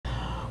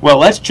Well,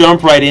 let's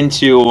jump right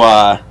into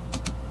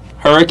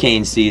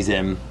hurricane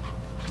season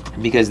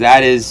because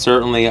that is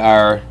certainly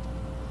our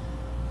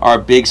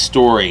big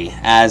story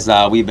as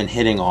we've been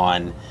hitting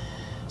on.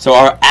 So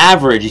our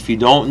average, if you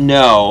don't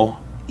know,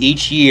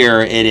 each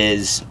year it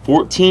is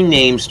 14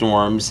 named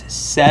storms,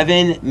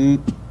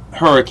 7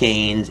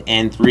 hurricanes,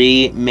 and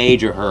 3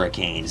 major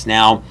hurricanes.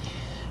 Now,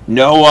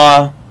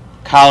 NOAA,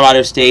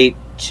 Colorado State,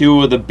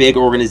 2 of the big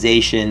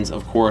organizations,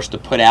 of course, to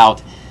put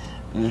out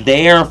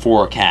their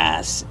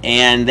forecasts,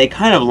 and they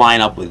kind of line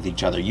up with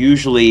each other.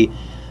 Usually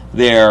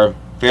they're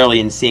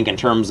fairly in sync in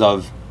terms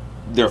of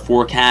their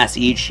forecasts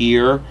each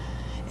year,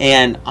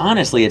 and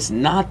honestly, it's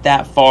not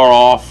that far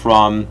off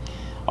from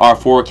our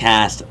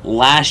forecast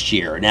last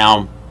year.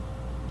 Now,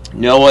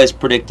 NOAA is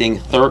predicting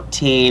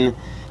 13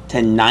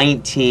 to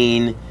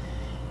 19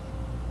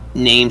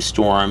 named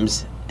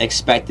storms,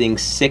 expecting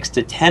 6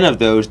 to 10 of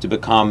those to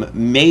become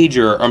 6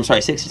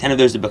 to 10 of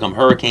those to become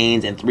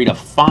hurricanes, and 3 to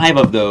 5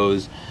 of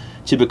those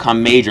to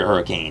become major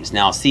hurricanes.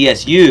 Now,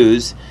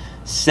 CSU's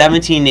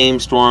 17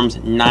 named storms,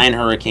 9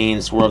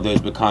 hurricanes, 4 of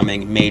those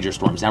becoming major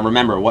storms. Now,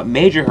 remember, what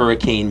major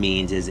hurricane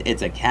means is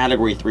it's a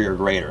Category 3 or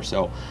greater,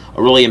 so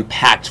a really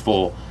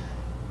impactful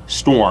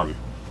storm,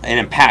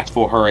 an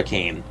impactful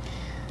hurricane.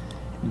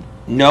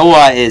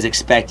 NOAA is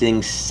expecting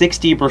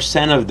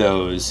 60% of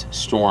those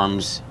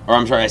storms, a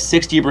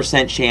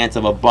 60% chance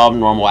of above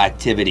normal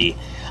activity.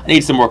 I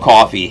need some more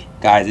coffee,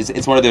 guys.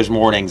 It's one of those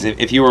mornings.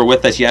 If you were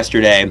with us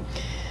yesterday,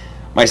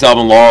 myself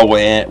and Laura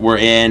were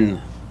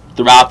in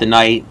throughout the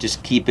night,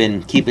 just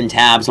keeping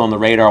tabs on the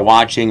radar,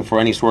 watching for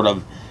any sort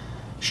of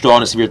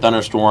strong to severe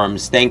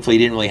thunderstorms. Thankfully,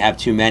 didn't really have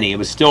too many. It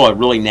was still a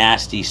really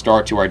nasty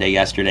start to our day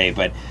yesterday,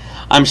 but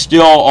I'm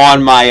still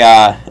on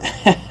my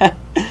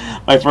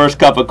my first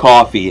cup of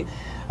coffee.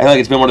 I feel like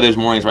it's been one of those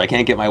mornings where I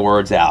can't get my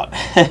words out.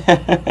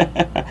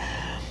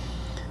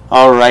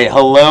 All right.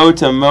 Hello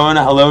to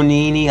Mona. Hello,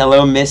 Nini.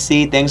 Hello,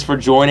 Missy. Thanks for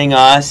joining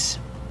us.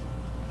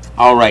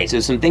 All right. So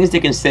some things to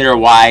consider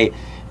why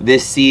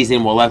this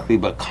season will likely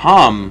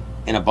become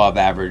an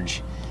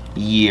above-average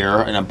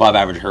year, an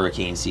above-average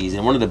hurricane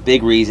season. One of the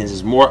big reasons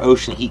is more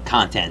ocean heat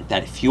content,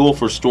 that fuel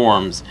for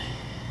storms.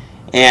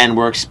 And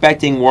we're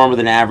expecting warmer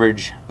than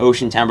average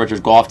ocean temperatures,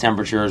 Gulf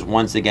temperatures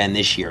once again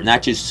this year. And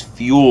that just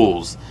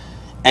fuels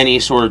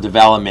any sort of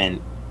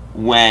development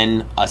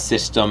when a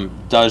system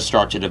does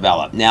start to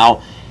develop.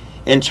 Now,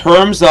 in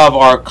terms of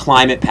our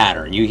climate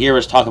pattern, you hear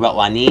us talk about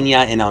La Nina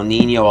and El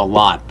Nino a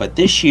lot, but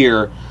this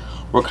year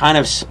we're kind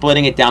of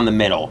splitting it down the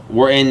middle.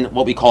 We're in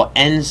what we call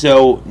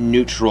ENSO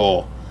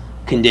neutral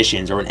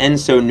conditions, or an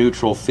ENSO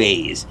neutral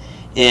phase.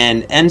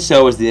 And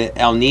ENSO is the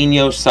El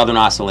Nino Southern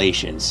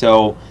Oscillation.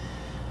 So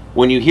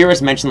when you hear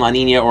us mention La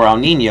Nina or El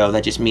Nino,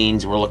 that just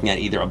means we're looking at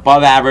either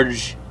above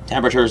average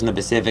temperatures in the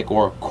Pacific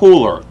or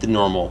cooler than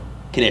normal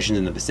conditions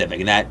in the Pacific.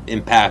 And that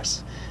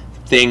impacts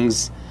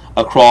things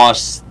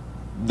across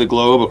the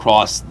globe,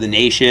 across the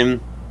nation,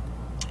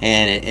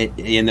 and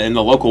in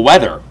the local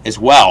weather as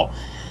well.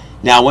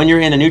 Now, when you're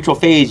in a neutral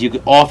phase, you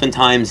can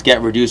oftentimes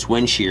get reduced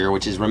wind shear,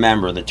 which is,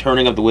 remember, the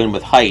turning of the wind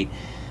with height.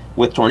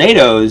 With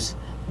tornadoes,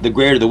 the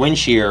greater the wind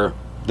shear,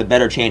 the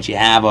better chance you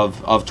have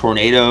of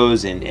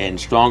tornadoes and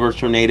stronger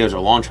tornadoes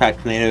or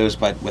long-track tornadoes.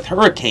 But with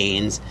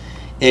hurricanes,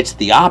 it's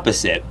the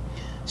opposite.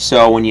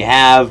 So when you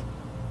have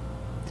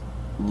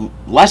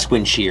less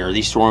wind shear,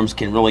 these storms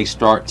can really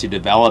start to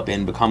develop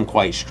and become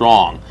quite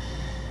strong.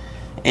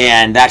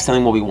 And that's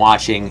something we'll be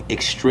watching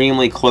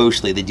extremely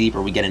closely the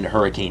deeper we get into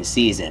hurricane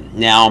season.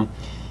 Now,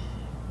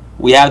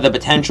 we have the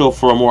potential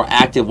for a more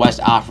active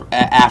West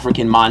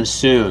African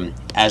monsoon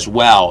as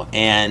well.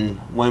 And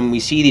when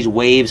we see these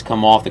waves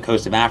come off the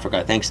coast of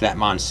Africa, thanks to that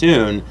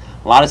monsoon,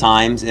 a lot of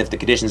times, if the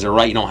conditions are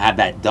right, you don't have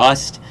that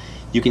dust,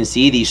 you can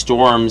see these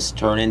storms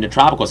turn into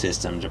tropical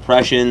systems,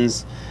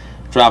 depressions,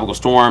 tropical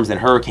storms, and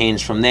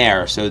hurricanes from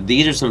there. So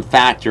these are some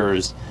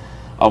factors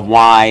of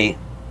why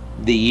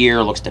the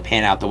year looks to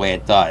pan out the way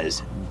it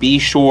does. Be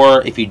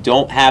sure, if you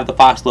don't have the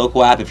Fox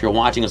Local app, if you're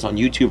watching us on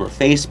YouTube or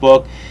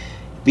Facebook,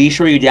 be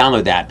sure you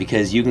download that,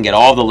 because you can get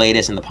all the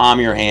latest in the palm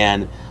of your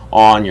hand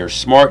on your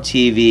smart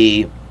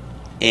TV,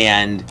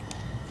 and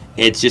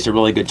it's just a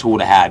really good tool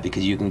to have,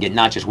 because you can get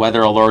not just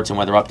weather alerts and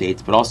weather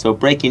updates, but also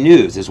breaking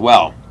news as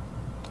well.